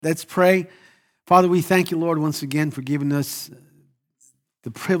Let's pray. Father, we thank you, Lord, once again for giving us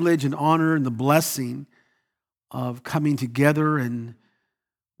the privilege and honor and the blessing of coming together and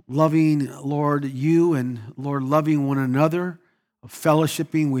loving, Lord, you and, Lord, loving one another, of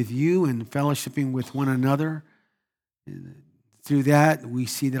fellowshipping with you and fellowshipping with one another. And through that, we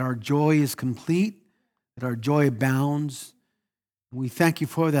see that our joy is complete, that our joy abounds. We thank you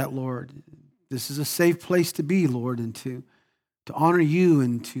for that, Lord. This is a safe place to be, Lord, and to honor you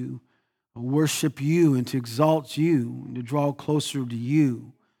and to worship you and to exalt you and to draw closer to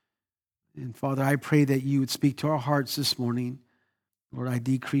you. And Father, I pray that you would speak to our hearts this morning. Lord, I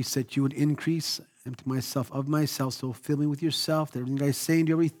decrease that you would increase. Empty myself of myself, so fill me with yourself, that everything I say and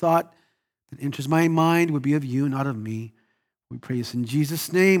every thought that enters my mind would be of you, not of me. We pray this in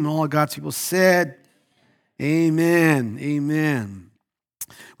Jesus' name. And all of God's people said, amen, amen.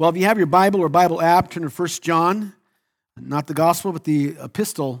 Well, if you have your Bible or Bible app, turn to 1 John. Not the gospel, but the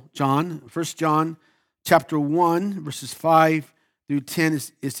epistle, John. 1 John chapter 1, verses 5 through 10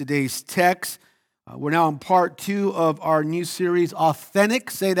 is today's text. We're now in part 2 of our new series,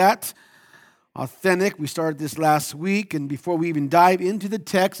 Authentic. Say that. Authentic. We started this last week, and before we even dive into the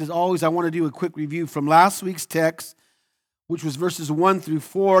text, as always, I want to do a quick review from last week's text, which was verses 1 through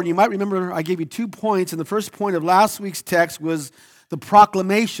 4. And you might remember I gave you 2 points, and the first point of last week's text was the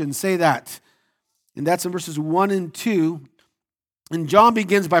proclamation. Say that. And that's in verses 1 and 2. And John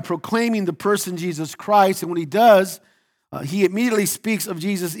begins by proclaiming the person Jesus Christ. And when he does, he immediately speaks of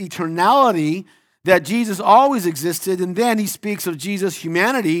Jesus' eternality, that Jesus always existed. And then he speaks of Jesus'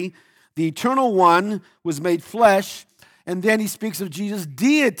 humanity. The eternal one was made flesh. And then he speaks of Jesus'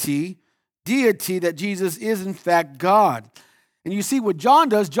 deity, that Jesus is in fact God. And you see what John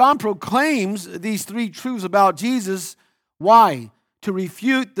does. John proclaims these 3 truths about Jesus. Why? To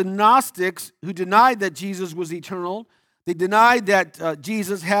refute the Gnostics who denied that Jesus was eternal. They denied that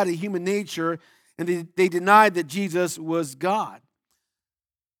Jesus had a human nature, and they denied that Jesus was God.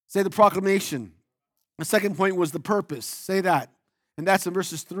 Say the proclamation. The second point was the purpose. Say that. And that's in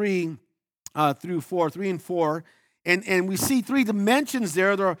verses 3 through 4, 3 and 4. And we see 3 dimensions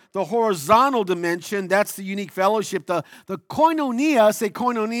there. The horizontal dimension, that's the unique fellowship. The koinonia, say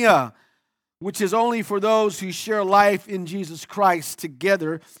koinonia, which is only for those who share life in Jesus Christ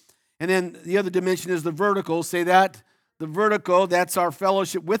together. And then the other dimension is the vertical. Say that. The vertical, that's our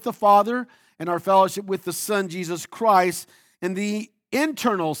fellowship with the Father and our fellowship with the Son, Jesus Christ. And the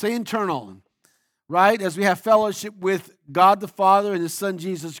internal, say internal, right? As we have fellowship with God the Father and His Son,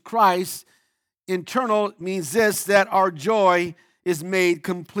 Jesus Christ, internal means this, that our joy is made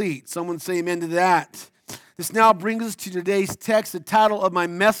complete. Someone say amen to that. This now brings us to today's text. The title of my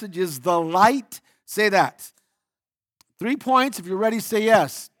message is The Light. Say that. 3 points. If you're ready, say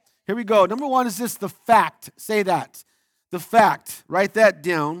yes. Here we go. Number 1 is this, the fact. Say that. The fact. Write that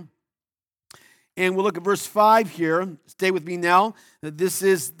down. And we'll look at verse 5 here. Stay with me now. This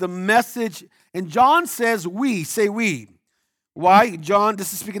is the message. And John says we. Say we. Why? John,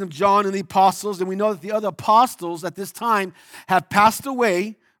 this is speaking of John and the apostles. And we know that the other apostles at this time have passed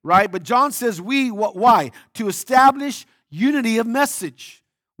away. Right? But John says we, why? To establish unity of message.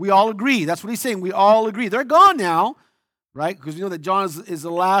 We all agree. That's what he's saying. We all agree. They're gone now, right? Because we know that John is the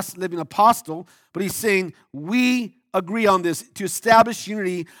last living apostle. But he's saying we agree on this, to establish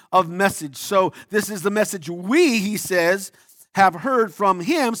unity of message. So this is the message we, he says, have heard from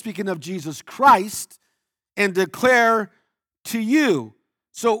him, speaking of Jesus Christ, and declare to you.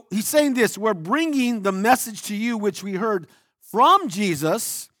 So he's saying this, we're bringing the message to you which we heard from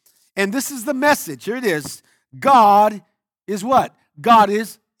Jesus. And this is the message. Here it is. God is what? God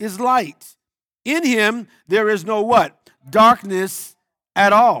is light. In him, there is no what? Darkness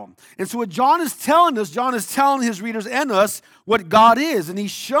at all. And so what John is telling us, John is telling his readers and us what God is. And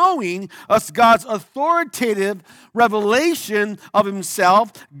he's showing us God's authoritative revelation of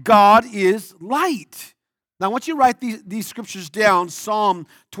himself. God is light. Now, I want you to write these scriptures down. Psalm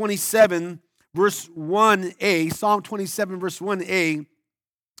 27, verse 1a. Psalm 27, verse 1a.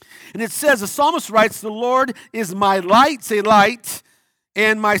 And it says, the psalmist writes, the Lord is my light, say light,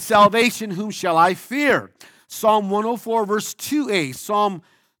 and my salvation, whom shall I fear? Psalm 104, verse 2a. Psalm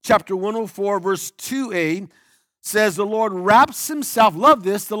chapter 104, verse 2a says, the Lord wraps himself, love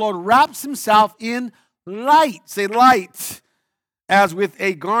this, the Lord wraps himself in light, say light, as with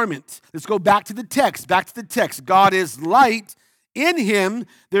a garment. Let's go back to the text, God is light. In him,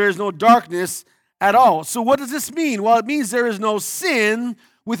 there is no darkness at all. So what does this mean? Well, it means there is no sin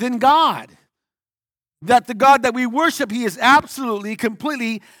within God. That the God that we worship, he is absolutely,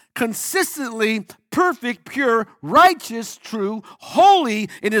 completely, consistently perfect, pure, righteous, true, holy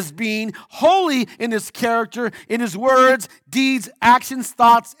in his being, holy in his character, in his words, deeds, actions,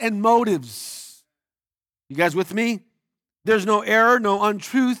 thoughts, and motives. You guys with me? There's no error, no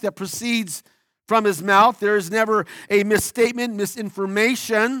untruth that proceeds from his mouth. There is never a misstatement,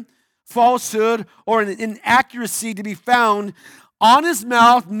 misinformation, falsehood, or an inaccuracy to be found on his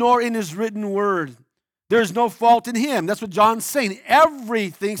mouth nor in his written word. There's no fault in him. That's what John's saying.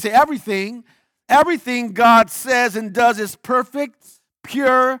 Everything, say everything, everything God says and does is perfect,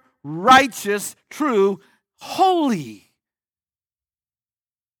 pure, righteous, true, holy.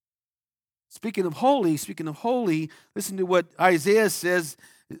 Speaking of holy, listen to what Isaiah says.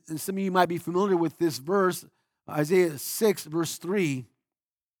 And some of you might be familiar with this verse, Isaiah 6, verse 3.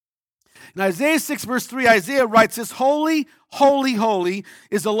 In Isaiah 6, verse 3, Isaiah writes this, holy, holy, holy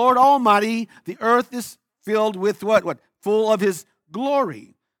is the Lord Almighty. The earth is filled with what? What? Full of his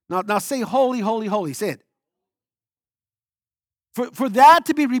glory. Now say holy, holy, holy. Say it. For that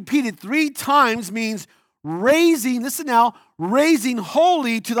to be repeated 3 times means raising, listen now, raising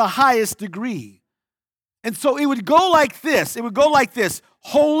holy to the highest degree. And so it would go like this. It would go like this.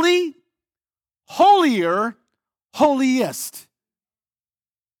 Holy, holier, holiest.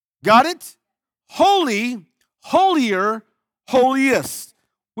 Got it? Holy, holier, holiest.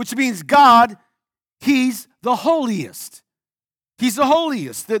 Which means God, he's the holiest. He's the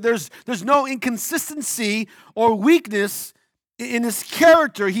holiest. There's no inconsistency or weakness in his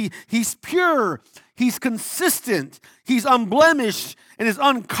character. He's pure. He's consistent. He's unblemished and is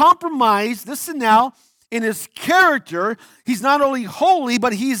uncompromised. Listen now. In his character, he's not only holy,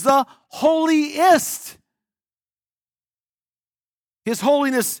 but he's the holiest. His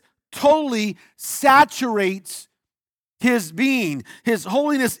holiness totally saturates his being. His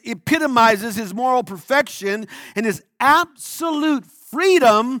holiness epitomizes his moral perfection and his absolute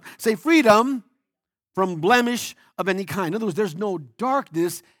freedom, say freedom, from blemish of any kind. In other words, there's no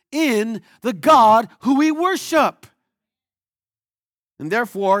darkness in the God who we worship. And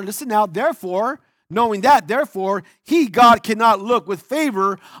therefore, listen now, knowing that, God cannot look with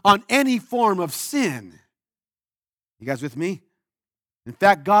favor on any form of sin. You guys with me? In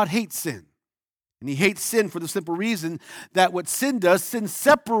fact, God hates sin. And he hates sin for the simple reason that what sin does, sin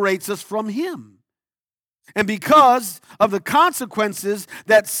separates us from him. And because of the consequences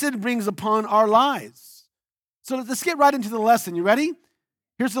that sin brings upon our lives. So let's get right into the lesson. You ready?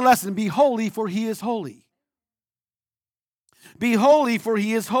 Here's the lesson. Be holy, for he is holy. Be holy, for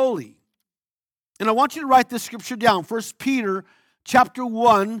he is holy. And I want you to write this scripture down. 1 Peter chapter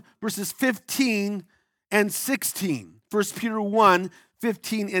 1, verses 15 and 16. 1 Peter 1,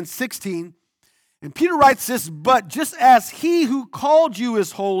 15 and 16. And Peter writes this, but just as he who called you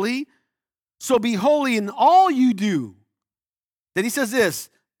is holy, so be holy in all you do. Then he says this,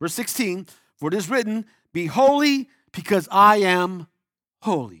 verse 16, for it is written, be holy because I am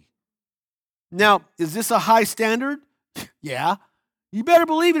holy. Now, is this a high standard? Yeah. You better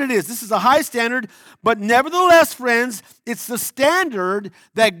believe it is. This is a high standard, but nevertheless, friends, it's the standard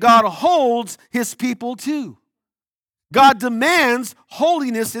that God holds his people to. God demands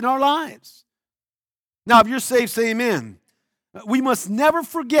holiness in our lives. Now, if you're saved, say amen. We must never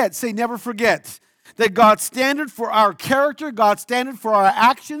forget, say never forget, that God's standard for our character, God's standard for our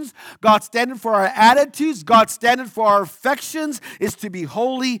actions, God's standard for our attitudes, God's standard for our affections is to be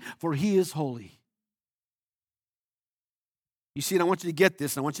holy, for he is holy. You see, and I want you to get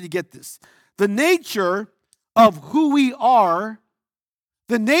this, The nature of who we are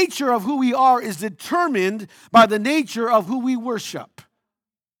is determined by the nature of who we worship.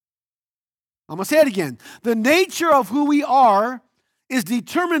 I'm going to say it again. The nature of who we are is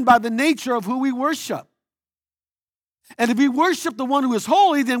determined by the nature of who we worship. And if we worship the one who is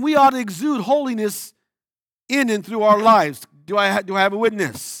holy, then we ought to exude holiness in and through our lives. Do I have a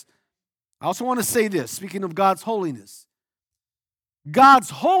witness? I also want to say this, speaking of God's holiness. God's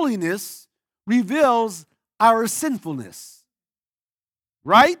holiness reveals our sinfulness.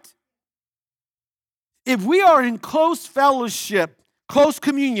 Right? If we are in close fellowship, close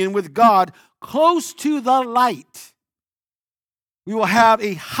communion with God, close to the light, we will have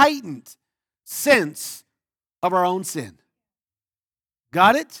a heightened sense of our own sin.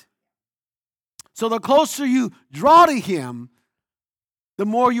 Got it? So the closer you draw to him, the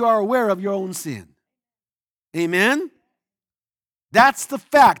more you are aware of your own sin. Amen? That's the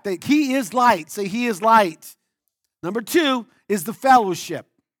fact that he is light. Say he is light. Number 2 is the fellowship.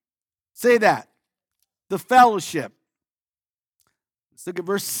 Say that. The fellowship. Let's look at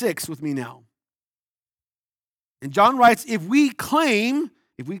verse 6 with me now. And John writes, if we claim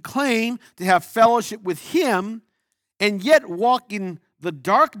to have fellowship with him and yet walk in the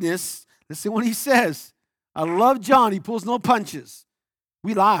darkness, Listen what he says. I love John. He pulls no punches.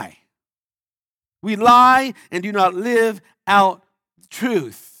 We lie. We lie and do not live out the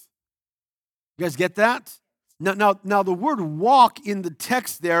truth. You guys get that? Now, the word walk in the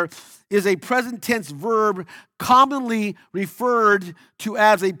text there is a present tense verb commonly referred to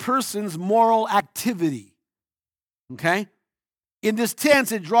as a person's moral activity. Okay? In this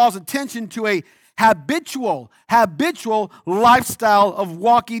tense, it draws attention to a habitual lifestyle of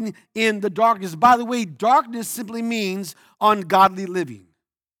walking in the darkness. By the way, darkness simply means ungodly living.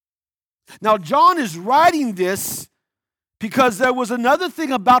 Now, John is writing this because there was another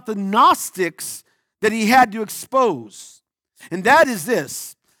thing about the Gnostics that he had to expose. And that is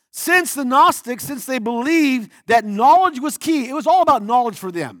this. Since the Gnostics, since they believed that knowledge was key, it was all about knowledge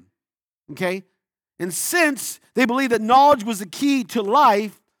for them. Okay? And since they believed that knowledge was the key to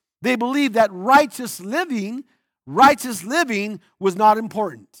life, they believed that righteous living was not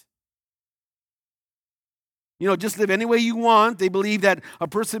important. Just live any way you want. They believe that a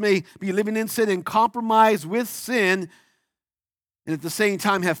person may be living in sin and compromise with sin and at the same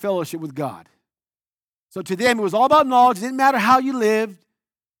time have fellowship with God. So to them, it was all about knowledge. It didn't matter how you lived,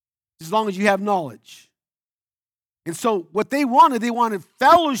 as long as you have knowledge. And so what they wanted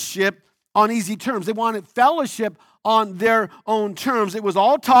fellowship on easy terms. They wanted fellowship on their own terms. It was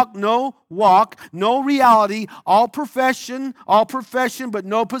all talk, no walk, no reality, all profession, but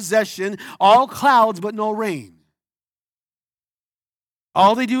no possession, all clouds, but no rain.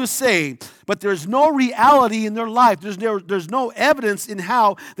 All they do is say, but there's no reality in their life. There's no evidence in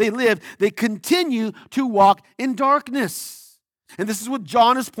how they live. They continue to walk in darkness. And this is what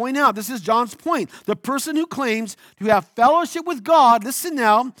John is pointing out. This is John's point. The person who claims to have fellowship with God, listen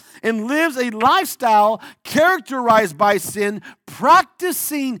now, and lives a lifestyle characterized by sin,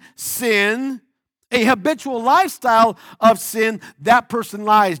 practicing sin, a habitual lifestyle of sin, that person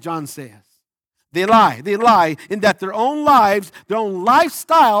lies, John says. They lie in that their own lives, their own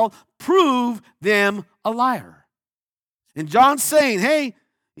lifestyle prove them a liar. And John's saying, hey,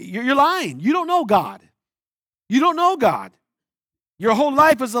 you're lying. You don't know God. You don't know God. Your whole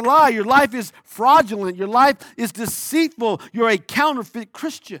life is a lie. Your life is fraudulent. Your life is deceitful. You're a counterfeit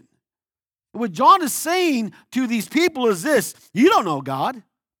Christian. What John is saying to these people is this: you don't know God.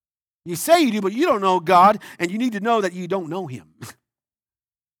 You say you do, but you don't know God, and you need to know that you don't know Him.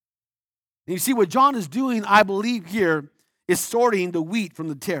 And you see, what John is doing, I believe here, is sorting the wheat from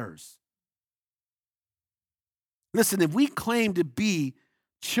the tares. Listen, if we claim to be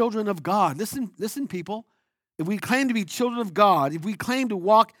children of God, listen, people. If we claim to be children of God, if we claim to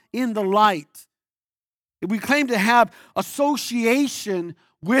walk in the light, if we claim to have association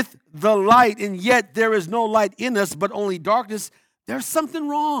with the light, and yet there is no light in us, but only darkness, there's something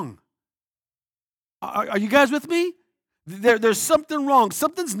wrong. Are you guys with me? There's something wrong.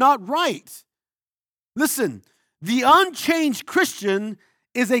 Something's not right. Listen, the unchanged Christian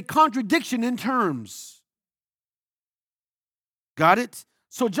is a contradiction in terms. Got it?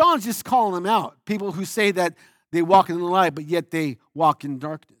 So John's just calling them out. People who say that they walk in the light, but yet they walk in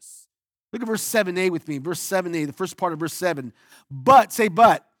darkness. Look at verse 7a with me. Verse 7a, the first part of verse 7. But, say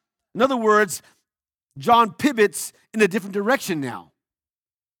but. In other words, John pivots in a different direction now.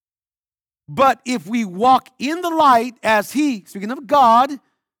 But if we walk in the light as He, speaking of God,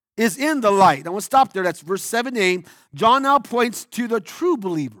 is in the light. I want to stop there. That's verse 7a. John now points to the true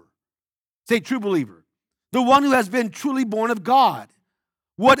believer. Say true believer. The one who has been truly born of God.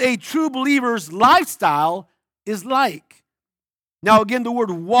 What a true believer's lifestyle is like. Now again, the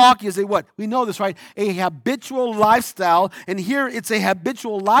word walk is a what? We know this, right? A habitual lifestyle. And here it's a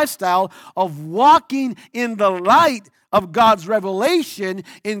habitual lifestyle of walking in the light of God's revelation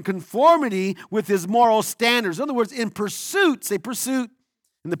in conformity with His moral standards. In other words, in pursuit, say pursuit,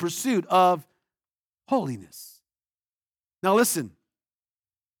 in the pursuit of holiness. Now listen,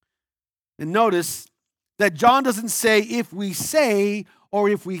 and notice that John doesn't say if we say or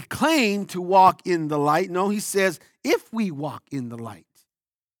if we claim to walk in the light. No, he says if we walk in the light,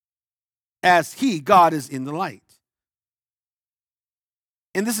 as He, God, is in the light.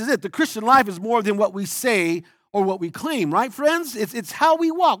 And this is it. The Christian life is more than what we say or what we claim, right, friends? It's how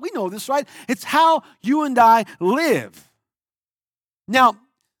we walk. We know this, right? It's how you and I live. Now,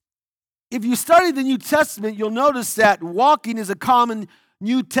 if you study the New Testament, you'll notice that walking is a common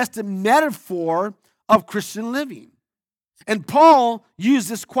New Testament metaphor of Christian living. And Paul used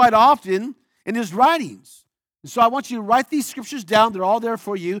this quite often in his writings. And so I want you to write these scriptures down. They're all there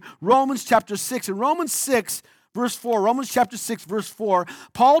for you. Romans chapter 6. In Romans 6, verse 4, Romans chapter 6, verse 4,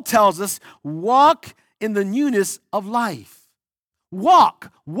 Paul tells us, walk in the newness of life.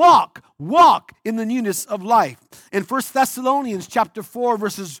 walk, walk, walk in the newness of life. In 1 Thessalonians chapter 4,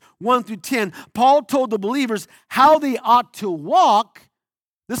 verses 1 through 10, Paul told the believers how they ought to walk,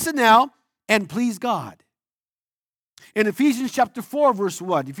 listen now, and please God. In Ephesians chapter 4, verse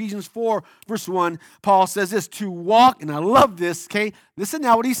 1, Ephesians 4, verse 1, Paul says this, to walk, and I love this, okay? Listen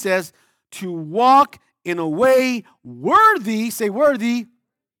now what he says, to walk in a way worthy, say worthy,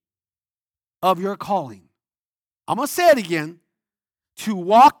 of your calling. I'm going to say it again. To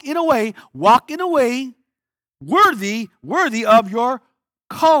walk in a way worthy of your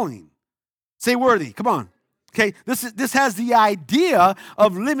calling. Say worthy, come on. Okay, this has the idea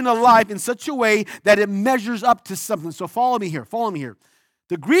of living a life in such a way that it measures up to something. So follow me here.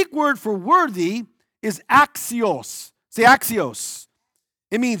 The Greek word for worthy is axios. Say axios.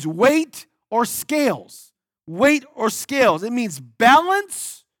 It means weight or scales. Weight or scales. It means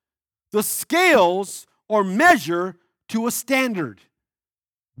balance the scales or measure to a standard.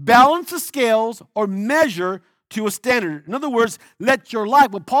 Balance the scales or measure to a standard. In other words, let your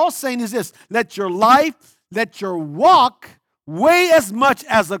life, what Paul's saying is this, let your life, let your walk weigh as much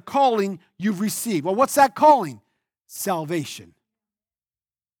as the calling you've received. Well, what's that calling? Salvation.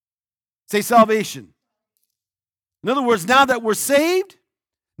 Say salvation. In other words, now that we're saved,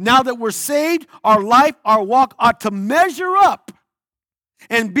 our life, our walk ought to measure up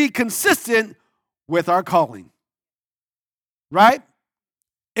and be consistent with our calling. Right?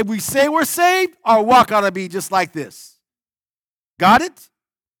 If we say we're saved, our walk ought to be just like this. Got it?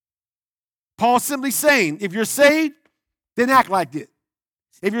 Paul's simply saying, if you're saved, then act like it.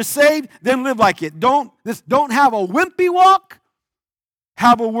 If you're saved, then live like it. Don't have a wimpy walk,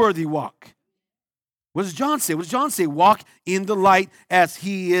 have a worthy walk. What does John say? Walk in the light as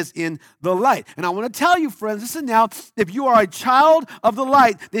he is in the light. And I want to tell you, friends, listen now, if you are a child of the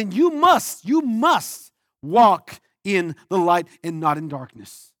light, then you must walk in the light and not in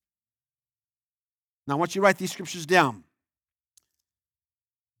darkness. Now I want you to write these scriptures down.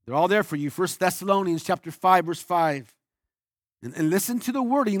 They're all there for you. 1 Thessalonians chapter 5, verse 5. And listen to the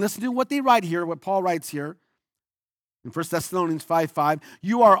wording. Listen to what they write here, what Paul writes here. In 1 Thessalonians 5:5,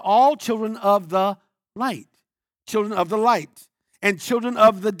 you are all children of the light, and children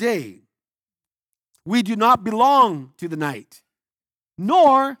of the day. We do not belong to the night,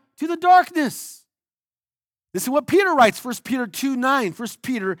 nor to the darkness. This is what Peter writes, 1 Peter 2:9, 1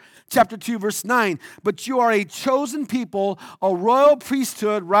 Peter chapter 2, verse 9. But you are a chosen people, a royal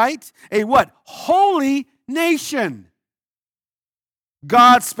priesthood, right? A what? Holy nation.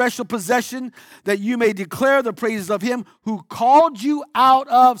 God's special possession, that you may declare the praises of him who called you out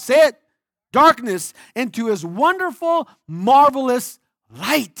of, say it, darkness into his wonderful, marvelous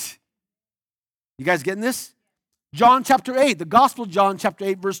light. You guys getting this? John chapter 8, the Gospel of John chapter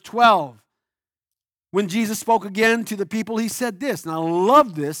 8, verse 12. When Jesus spoke again to the people, he said this, and I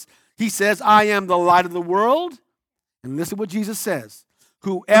love this. He says, I am the light of the world. And listen what Jesus says.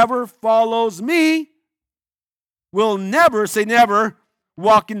 Whoever follows me will never, say never,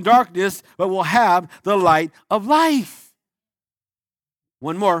 walk in darkness, but will have the light of life.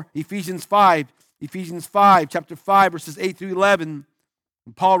 One more, Ephesians 5, chapter 5, verses 8 through 11.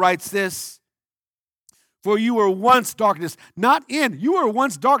 And Paul writes this, for you were once darkness, not in, you were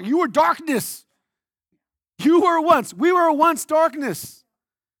once dark, you were darkness. We were once darkness.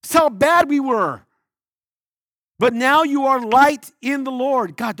 That's how bad we were. But now you are light in the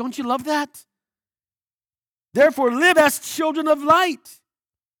Lord. God, don't you love that? Therefore, live as children of light.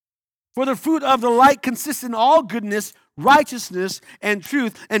 For the fruit of the light consists in all goodness, righteousness, and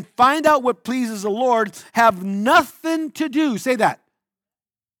truth. And find out what pleases the Lord. Have nothing to do, say that,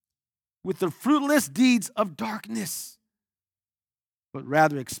 with the fruitless deeds of darkness, but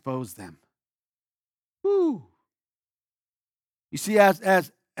rather expose them. Woo. You see,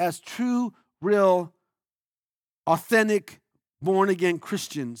 as true, real, authentic, born-again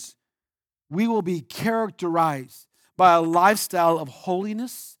Christians, we will be characterized by a lifestyle of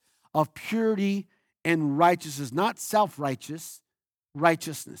holiness, of purity, and righteousness. Not self-righteous,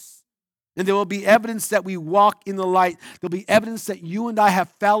 righteousness. And there will be evidence that we walk in the light. There will be evidence that you and I have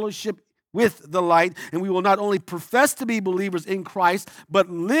fellowship with the light. And we will not only profess to be believers in Christ, but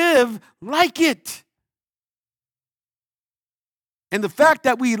live like it. And the fact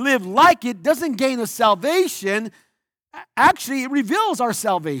that we live like it doesn't gain us salvation. Actually, it reveals our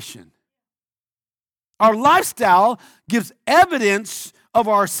salvation. Our lifestyle gives evidence of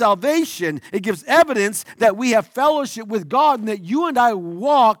our salvation. It gives evidence that we have fellowship with God and that you and I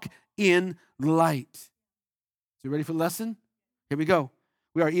walk in light. So you ready for the lesson? Here we go.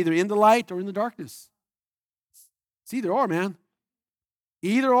 We are either in the light or in the darkness. It's either or, man.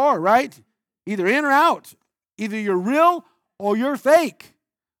 Either or, right? Either in or out. Either you're real or you're fake.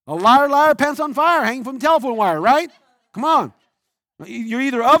 A liar, liar, pants on fire, hanging from the telephone wire, right? Come on. You're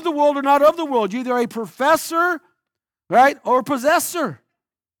either of the world or not of the world. You're either a professor, right, or a possessor.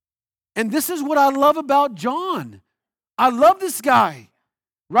 And this is what I love about John. I love this guy,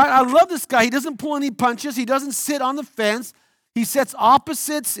 right? I love this guy. He doesn't pull any punches. He doesn't sit on the fence. He sets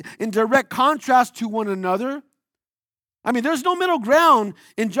opposites in direct contrast to one another. I mean, there's no middle ground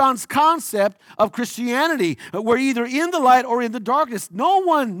in John's concept of Christianity. We're either in the light or in the darkness. No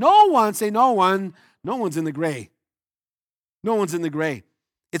one's in the gray. No one's in the gray.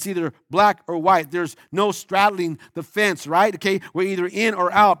 It's either black or white. There's no straddling the fence, right? Okay, we're either in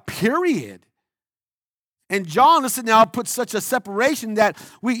or out, period. And John, listen now, puts such a separation that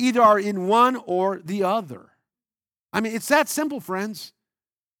we either are in one or the other. I mean, it's that simple, friends,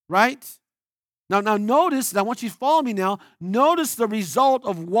 right? Now notice, and I want you to follow me now, notice the result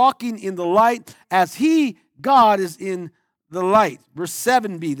of walking in the light as He, God, is in the light. Verse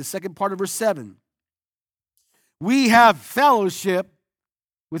 7b, the second part of verse 7. We have fellowship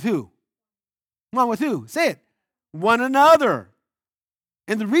with who? Come on, with who? Say it. One another.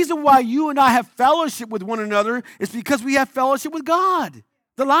 And the reason why you and I have fellowship with one another is because we have fellowship with God,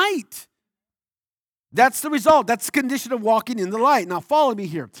 the light. That's the result. That's the condition of walking in the light. Now follow me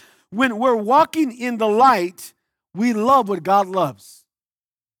here. When we're walking in the light, we love what God loves.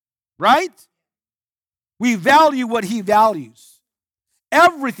 Right? We value what He values.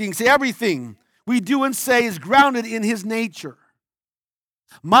 Everything, say everything, we do and say is grounded in His nature.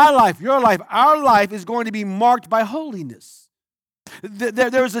 My life, your life, our life is going to be marked by holiness.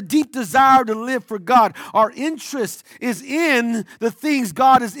 There's a deep desire to live for God. Our interest is in the things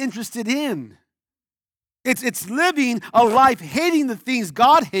God is interested in. It's living a life hating the things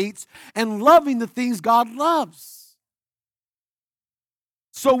God hates and loving the things God loves.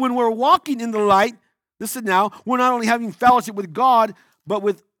 So when we're walking in the light, listen now, we're not only having fellowship with God, but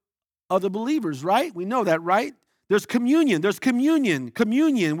with other believers, right? We know that, right? There's communion.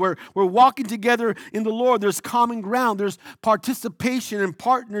 We're walking together in the Lord. There's common ground. There's participation and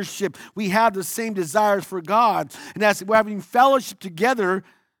partnership. We have the same desires for God. And as we're having fellowship together,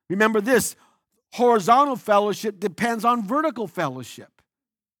 remember this, horizontal fellowship depends on vertical fellowship.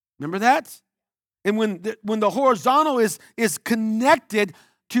 Remember that? And when the horizontal is connected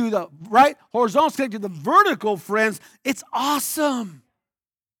to the, right? Horizontal is connected to the vertical, friends, it's awesome.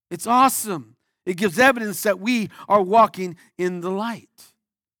 It's awesome. It gives evidence that we are walking in the light.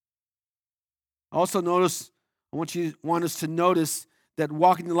 Also notice, I want us to notice that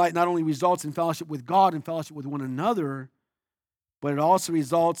walking in the light not only results in fellowship with God and fellowship with one another, but it also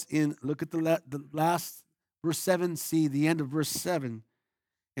results in, look at the last verse 7, see the end of verse 7.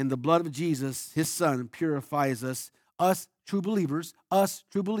 And the blood of Jesus, His Son, purifies us true believers,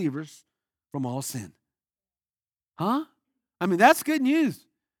 from all sin. Huh? I mean, that's good news.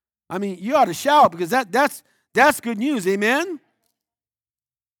 I mean, you ought to shout because that's good news, amen?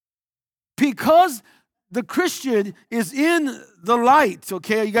 Because the Christian is in the light,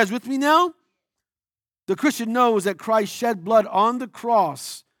 okay? Are you guys with me now? The Christian knows that Christ shed blood on the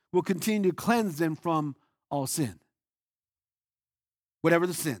cross will continue to cleanse them from all sin. Whatever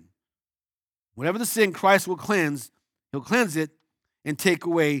the sin. Whatever the sin Christ will cleanse, He'll cleanse it and take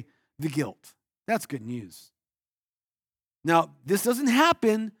away the guilt. That's good news. Now, this doesn't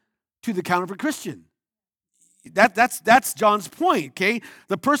happen to the counterfeit Christian. That's John's point, okay?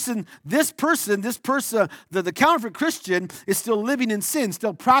 The counterfeit Christian is still living in sin,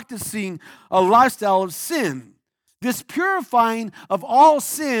 still practicing a lifestyle of sin. This purifying of all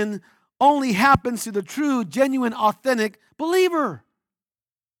sin only happens to the true, genuine, authentic believer.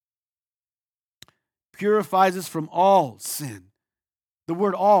 Purifies us from all sin. The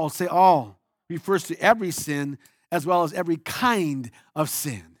word all, say all, refers to every sin as well as every kind of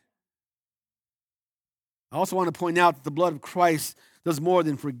sin. I also want to point out that the blood of Christ does more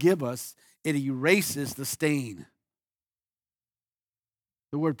than forgive us. It erases the stain.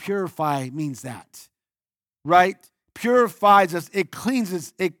 The word purify means that, right? Purifies us. It cleans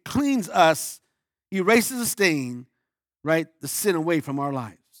us, erases the stain, right? The sin away from our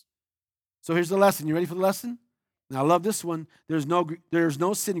lives. So here's the lesson. You ready for the lesson? Now, I love this one. There's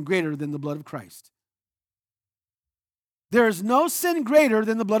no sin greater than the blood of Christ. There is no sin greater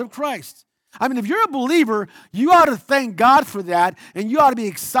than the blood of Christ. I mean, if you're a believer, you ought to thank God for that, and you ought to be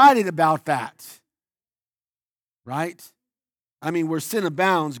excited about that. Right? I mean, where sin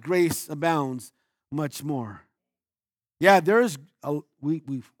abounds, grace abounds much more. Yeah,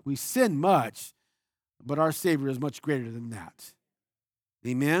 we sin much, but our Savior is much greater than that.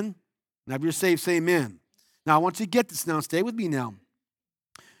 Amen? Now, if you're saved, say amen. Now, I want you to get this now. Stay with me now.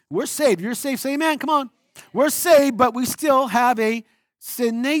 We're saved. You're saved. Say amen. Come on. We're saved, but we still have a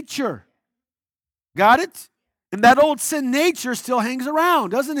sin nature. Got it? And that old sin nature still hangs around,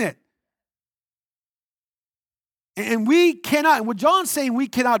 doesn't it? And we cannot, and what John's saying, we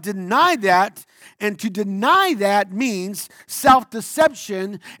cannot deny that. And to deny that means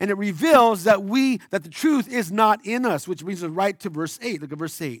self-deception, and it reveals that the truth is not in us, which brings us right to verse 8. Look at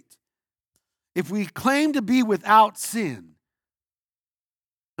verse 8. If we claim to be without sin,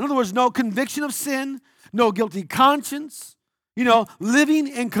 in other words, no conviction of sin, no guilty conscience, living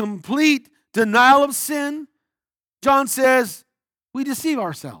in complete denial of sin, John says, we deceive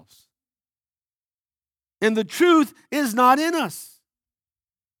ourselves. And the truth is not in us.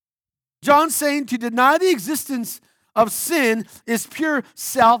 John's saying to deny the existence of sin is pure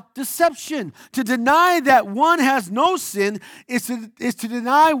self-deception. To deny that one has no sin is to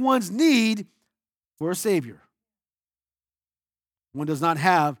deny one's need for a Savior. One does not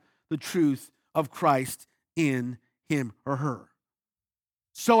have the truth of Christ in him or her.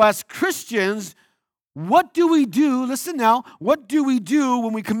 So as Christians, what do we do? Listen now. What do we do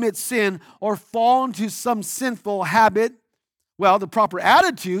when we commit sin or fall into some sinful habit? Well, the proper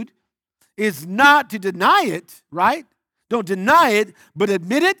attitude is not to deny it, right? Don't deny it, but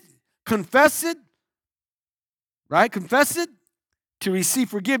admit it, confess it, right? Confess it to receive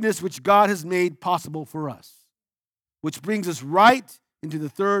forgiveness, which God has made possible for us. Which brings us right into the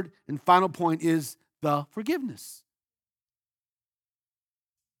third and final point is the forgiveness.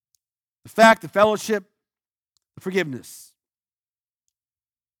 The fact, the fellowship, the forgiveness.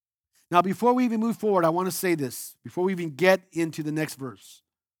 Now, before we even move forward, I want to say this. Before we even get into the next verse,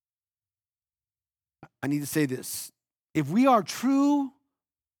 I need to say this. If we are true,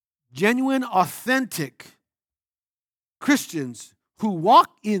 genuine, authentic Christians who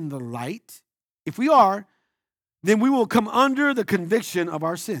walk in the light, if we are, then we will come under the conviction of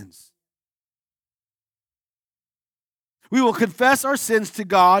our sins. We will confess our sins to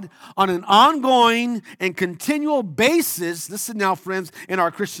God on an ongoing and continual basis. Listen now, friends, in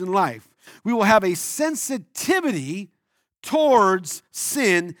our Christian life. We will have a sensitivity towards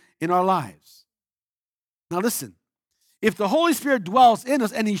sin in our lives. Now listen, if the Holy Spirit dwells in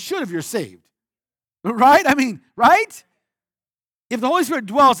us, and He should if you're saved, right? Right? If the Holy Spirit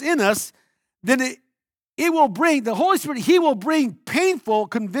dwells in us, then it will bring, the Holy Spirit, He will bring painful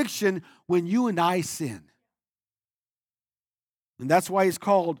conviction when you and I sin. And that's why He's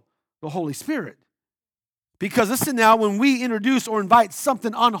called the Holy Spirit. Because listen now, when we introduce or invite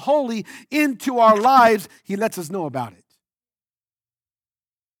something unholy into our lives, He lets us know about it.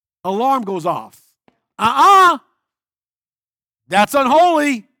 Alarm goes off. That's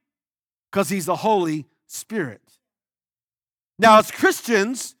unholy, because He's the Holy Spirit. Now, as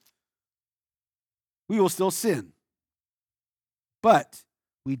Christians, we will still sin. But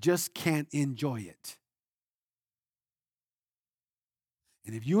we just can't enjoy it.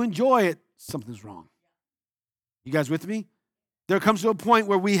 And if you enjoy it, something's wrong. You guys with me? There comes to a point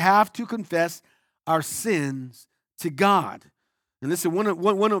where we have to confess our sins to God. And listen,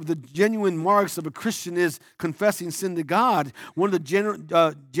 one of the genuine marks of a Christian is confessing sin to God. One of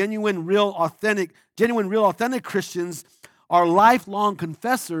the genuine, real, authentic Christians are lifelong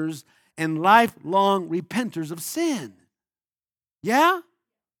confessors and lifelong repenters of sin. Yeah?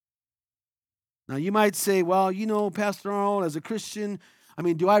 Now you might say, well, Pastor Arnold, as a Christian,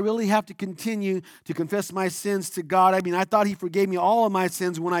 do I really have to continue to confess my sins to God? I thought He forgave me all of my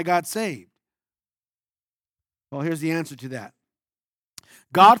sins when I got saved. Well, here's the answer to that.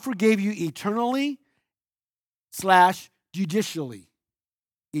 God forgave you eternally / judicially.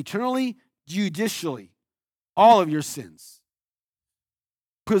 Eternally, judicially. All of your sins.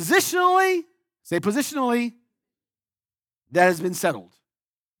 Positionally, say positionally, that has been settled.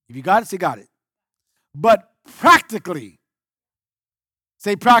 If you got it, say got it. But practically,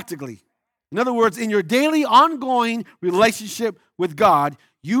 say practically. In other words, in your daily ongoing relationship with God,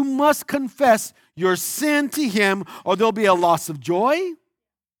 you must confess your sin to Him, or there'll be a loss of joy,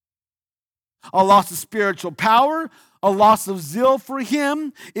 a loss of spiritual power, a loss of zeal for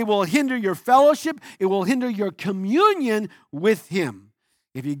Him. It will hinder your fellowship. It will hinder your communion with Him.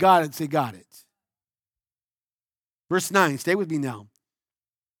 If you got it, say got it. Verse 9, stay with me now.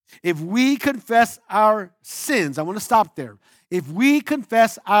 If we confess our sins, I want to stop there. If we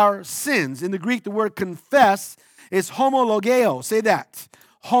confess our sins, in the Greek, the word confess is homologeo. Say that.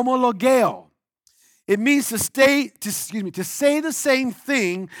 Homologeo. It means to say the same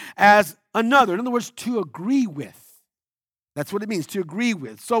thing as another. In other words, to agree with. That's what it means, to agree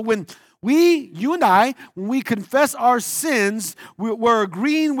with. So when you and I, when we confess our sins, we're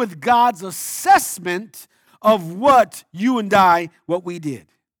agreeing with God's assessment of what we did.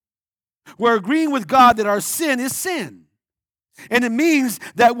 We're agreeing with God that our sin is sin. And it means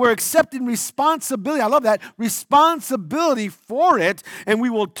that we're accepting responsibility. I love that. Responsibility for it, and we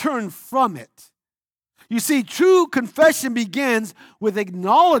will turn from it. You see, true confession begins with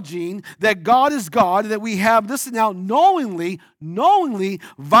acknowledging that God is God, that we have, listen now, knowingly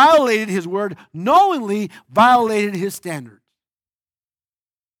violated His word, knowingly violated His standards.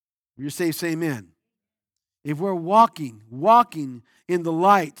 If you're saved, say amen. If we're walking in the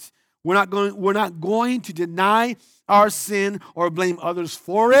light, we're not going to deny our sin or blame others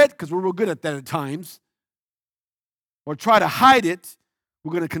for it, because we're real good at that at times, or try to hide it.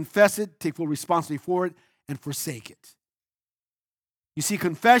 We're going to confess it, take full responsibility for it, and forsake it. You see,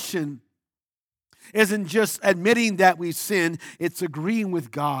 confession isn't just admitting that we've sinned, it's agreeing with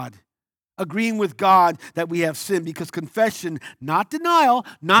God. Agreeing with God that we have sinned, because confession, not denial,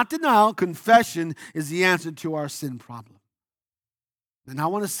 confession is the answer to our sin problem. And I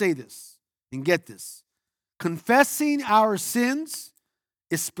want to say this and get this. Confessing our sins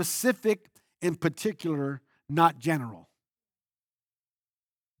is specific and particular, not general.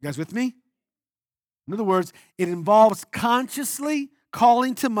 You guys with me? In other words, it involves consciously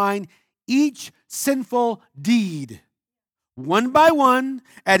calling to mind each sinful deed, one by one,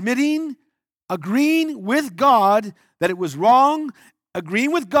 agreeing with God that it was wrong,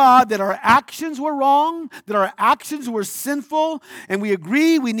 agreeing with God that our actions were wrong, that our actions were sinful, and we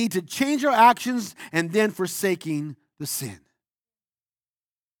agree we need to change our actions, and then forsaking the sin.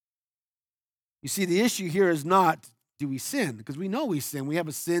 You see, the issue here is not, do we sin? Because we know we sin. We have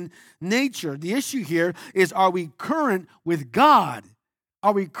a sin nature. The issue here is, are we current with God?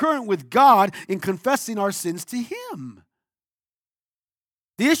 Are we current with God in confessing our sins to Him?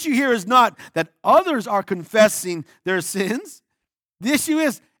 The issue here is not that others are confessing their sins. The issue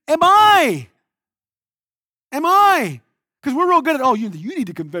is, am I? Am I? Because we're real good at, you need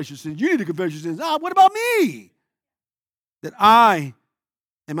to confess your sins. You need to confess your sins. What about me?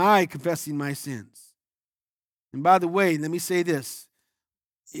 Am I confessing my sins? And by the way, let me say this.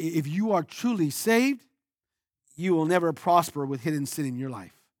 If you are truly saved, you will never prosper with hidden sin in your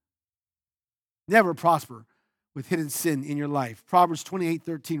life. Never prosper with hidden sin in your life. Proverbs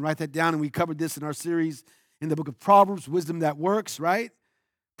 28:13, write that down, and we covered this in our series in the book of Proverbs, Wisdom That Works, right?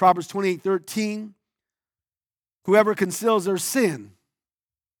 Proverbs 28:13, whoever conceals their sin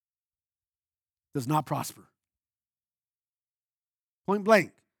does not prosper. Point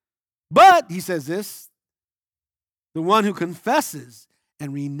blank. But, he says this, the one who confesses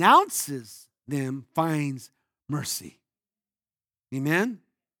and renounces them finds mercy. Amen?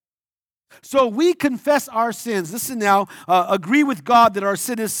 So we confess our sins. Listen now, agree with God that our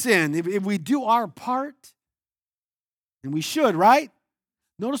sin is sin. If we do our part, and we should, right?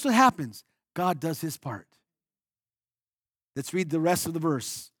 Notice what happens. God does His part. Let's read the rest of the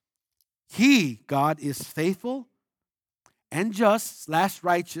verse. He, God, is faithful and just /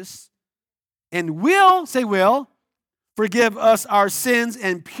 righteous, and will, say will, forgive us our sins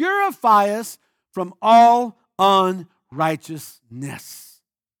and purify us from all unrighteousness.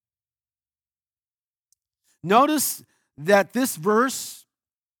 Notice that this verse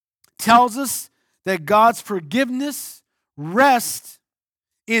tells us that God's forgiveness rests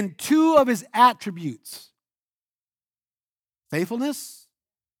in two of His attributes: faithfulness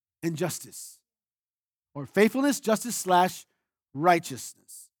and justice. Or faithfulness, justice /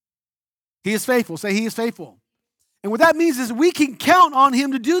 righteousness. He is faithful. Say, He is faithful. And what that means is we can count on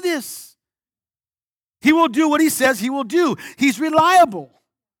Him to do this. He will do what He says He will do. He's reliable.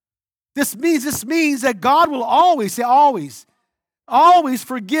 This means that God will always, say always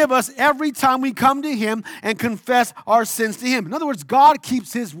forgive us every time we come to Him and confess our sins to Him. In other words, God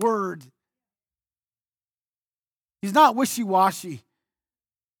keeps His word. He's not wishy-washy.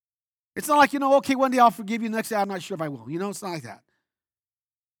 It's not like, okay, one day I'll forgive you, the next day I'm not sure if I will. It's not like that.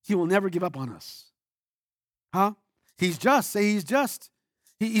 He will never give up on us. Huh? He's just. Say He's just.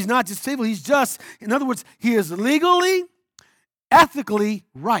 He's not just faithful, He's just. In other words, He is legally, ethically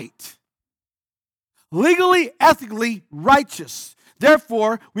right. Legally, ethically righteous.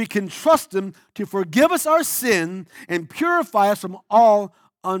 Therefore, we can trust Him to forgive us our sin and purify us from all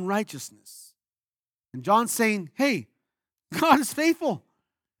unrighteousness. And John's saying, hey, God is faithful.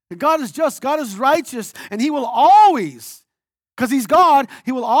 And God is just. God is righteous. And He will always, because He's God,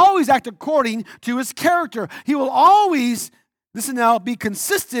 He will always act according to His character. He will always, listen now, be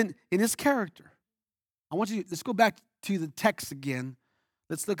consistent in His character. Let's go back to the text again.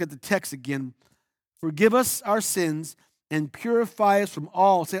 Let's look at the text again. Forgive us our sins and purify us from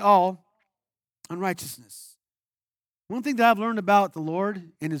all, say all, unrighteousness. One thing that I've learned about the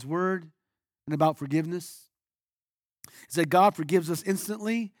Lord and His word and about forgiveness is that God forgives us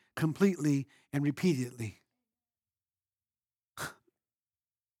instantly completely and repeatedly.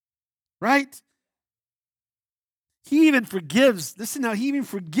 Right? He even forgives. Listen now, he even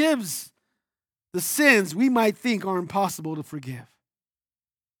forgives the sins we might think are impossible to forgive.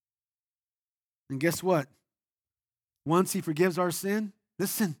 And guess what? Once he forgives our sin,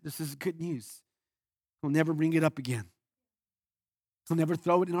 listen, this is good news. He'll never bring it up again. He'll never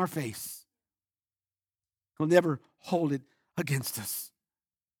throw it in our face. He'll never hold it against us.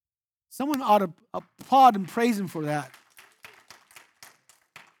 Someone ought to applaud and praise him for that.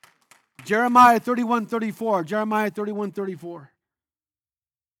 Jeremiah 31:34. Jeremiah 31:34.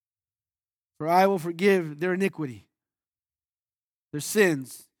 For I will forgive their iniquity, their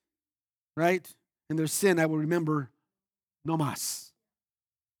sins, right? And their sin I will remember no más.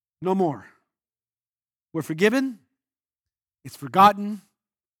 No more. We're forgiven. It's forgotten.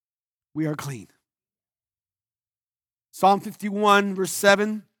 We are clean. Psalm 51, verse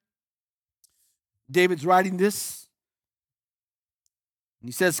 7. David's writing this. And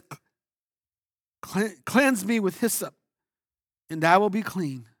he says, cleanse me with hyssop, and I will be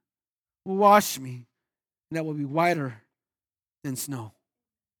clean. Wash me, and I will be whiter than snow.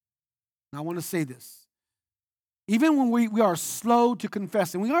 Now I want to say this. Even when we are slow to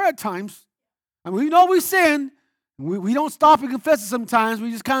confess, and we are at times, and we know we sin, we don't stop and confess it sometimes.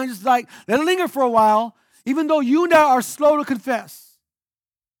 We just kind of just like let it linger for a while. Even though you and I are slow to confess,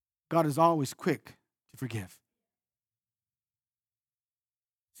 God is always quick to forgive.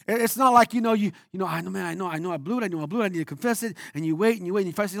 It's not like, I know, I blew it, I need to confess it, and you wait, and you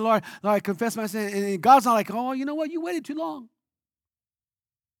finally say, Lord, I confess my sin, and God's not like, oh, you know what, you waited too long.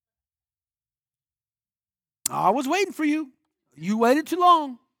 I was waiting for you. You waited too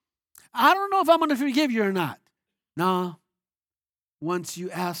long. I don't know if I'm going to forgive you or not. No. Once you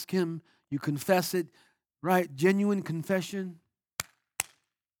ask him, you confess it, right? Genuine confession.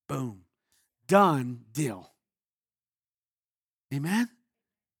 Boom. Done deal. Amen?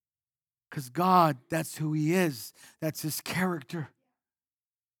 Because God, that's who he is. That's his character.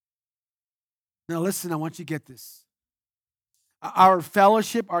 Now listen, I want you to get this. Our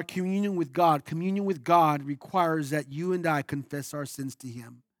fellowship, our communion with God requires that you and I confess our sins to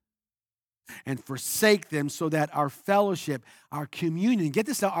him and forsake them so that our fellowship, our communion, get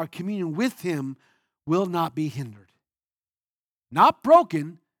this out, our communion with him will not be hindered. Not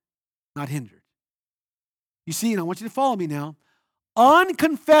broken, not hindered. You see, and I want you to follow me now.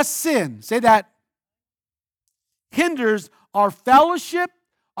 Unconfessed sin, say that, hinders our fellowship,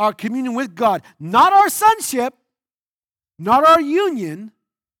 our communion with God. Not our sonship, not our union,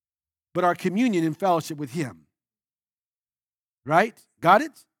 but our communion and fellowship with him. Right? Got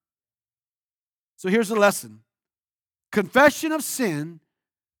it? So here's the lesson. Confession of sin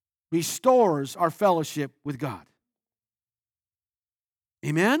restores our fellowship with God.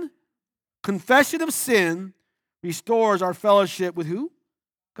 Amen? Confession of sin restores our fellowship with who?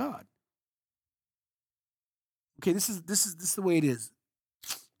 God. Okay, this is the way it is.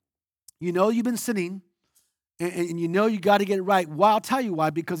 You know you've been sinning, and you know you got to get it right. Well, I'll tell you why,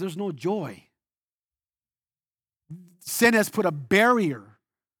 because there's no joy. Sin has put a barrier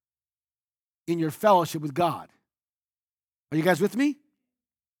in your fellowship with God. Are you guys with me?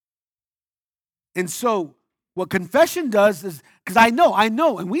 And so what confession does is, because I know,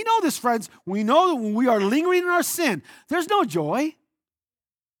 and we know this, friends, we know that when we are lingering in our sin, there's no joy.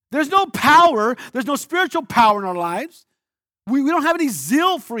 There's no power. There's no spiritual power in our lives. We don't have any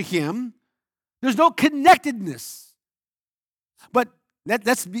zeal for him. There's no connectedness. But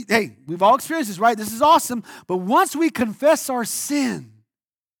hey, we've all experienced this, right? This is awesome. But once we confess our sin,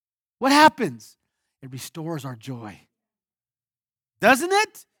 what happens? It restores our joy. Doesn't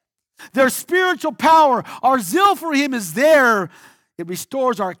it? There's spiritual power. Our zeal for him is there. It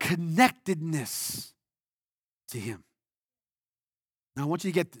restores our connectedness to him. Now I want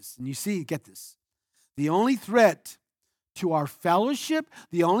you to get this. And get this. The only threat to our fellowship,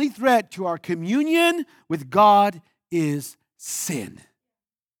 the only threat to our communion with God is sin.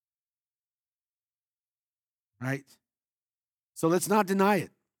 Right? So let's not deny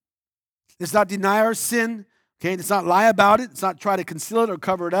it. Let's not deny our sin. Okay, let's not lie about it. Let's not try to conceal it or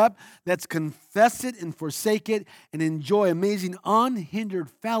cover it up. Let's confess it and forsake it and enjoy amazing unhindered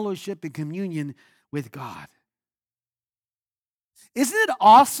fellowship and communion with God. Isn't it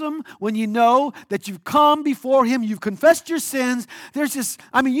awesome when you know that you've come before him, you've confessed your sins? There's just, hey,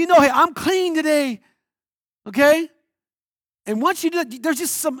 I'm clean today. Okay? And once you do that, there's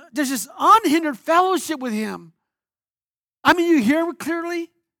just unhindered fellowship with him. You hear him clearly,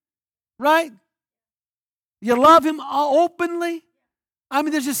 right? You love him openly.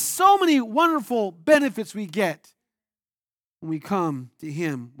 There's just so many wonderful benefits we get when we come to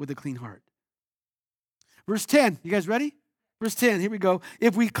him with a clean heart. Verse 10, you guys ready? Verse 10, here we go.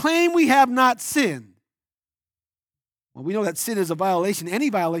 If we claim we have not sinned, well, we know that sin is a violation, any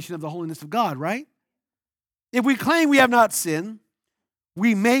violation of the holiness of God, right? If we claim we have not sinned,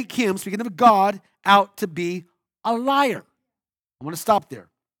 we make him, speaking of God, out to be a liar. I want to stop there.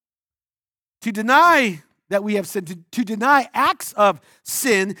 To deny that we have sinned, to deny acts of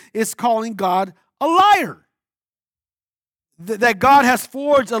sin is calling God a liar. That God has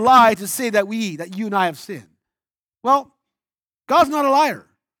forged a lie to say that you and I have sinned. Well, God's not a liar.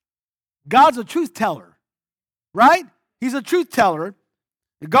 God's a truth teller, right? He's a truth teller.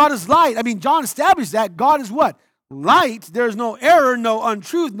 God is light. I mean, John established that. God is what? Light. There's no error, no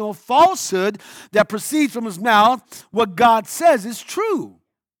untruth, no falsehood that proceeds from his mouth. What God says is true,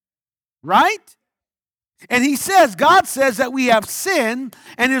 right? And he says, God says that we have sinned,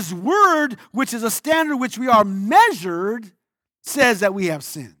 and his word, which is a standard which we are measured, says that we have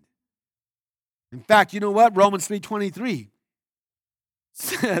sinned. In fact, you know what? Romans 3:23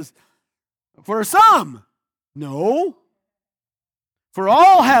 says, for some, no, for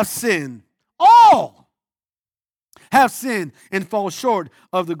all have sinned. All have sinned and fall short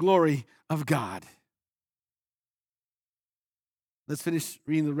of the glory of God. Let's finish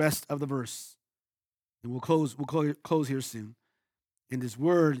reading the rest of the verse. And we'll close here soon. And his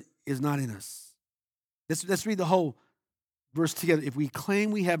word is not in us. Let's read the whole verse together. If we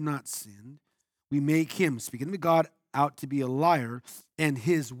claim we have not sinned, we make him, speaking to God, out to be a liar, and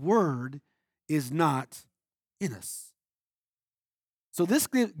his word is not in us. So this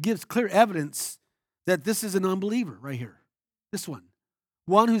gives clear evidence that this is an unbeliever right here. This one.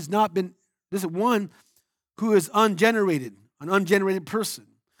 One who's not been, this is one who is ungenerated, an ungenerated person.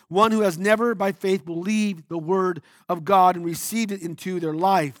 One who has never by faith believed the word of God and received it into their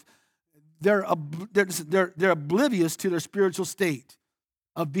life. They're oblivious to their spiritual state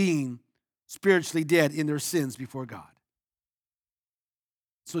of being spiritually dead in their sins before God.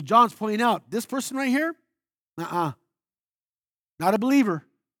 So John's pointing out, this person right here, not a believer,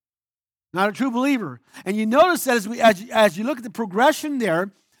 not a true believer. And you notice that as you look at the progression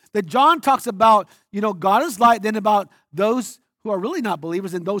there, that John talks about, God is light, then about those who are really not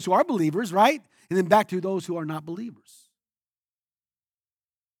believers and those who are believers, right? And then back to those who are not believers.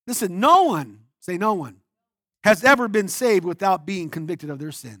 Listen, no one, say no one, has ever been saved without being convicted of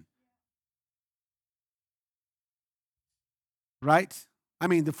their sin. Right? I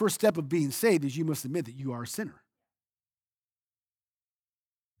mean, the first step of being saved is you must admit that you are a sinner.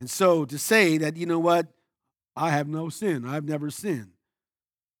 And so to say that, you know what, I have no sin, I've never sinned.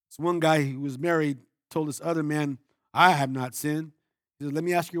 So one guy who was married told this other man, I have not sinned. He said, let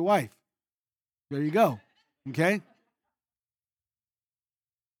me ask your wife. There you go. Okay?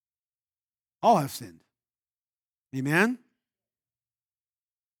 All have sinned. Amen?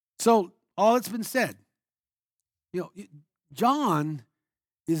 So all that's been said, John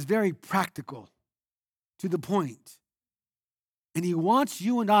is very practical, to the point. And he wants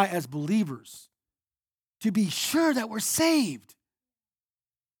you and I as believers to be sure that we're saved.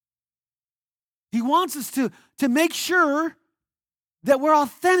 He wants us to make sure that we're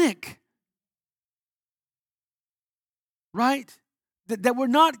authentic. Right? That we're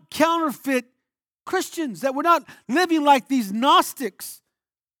not counterfeit Christians, that we're not living like these Gnostics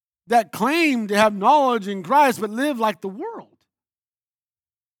that claim to have knowledge in Christ but live like the world.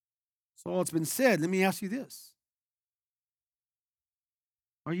 So all it's been said, let me ask you this.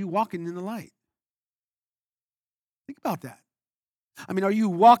 Are you walking in the light? Think about that. I mean, are you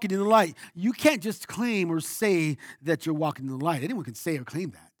walking in the light? You can't just claim or say that you're walking in the light. Anyone can say or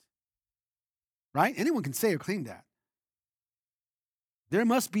claim that. Right? Anyone can say or claim that. There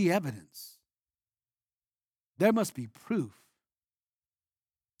must be evidence. There must be proof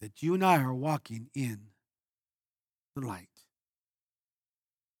that you and I are walking in the light.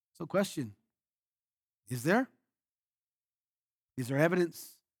 So question, is there? Is there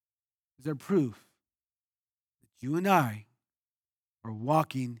evidence? Is there proof that you and I are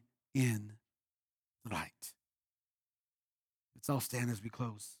walking in the light? Let's all stand as we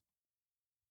close.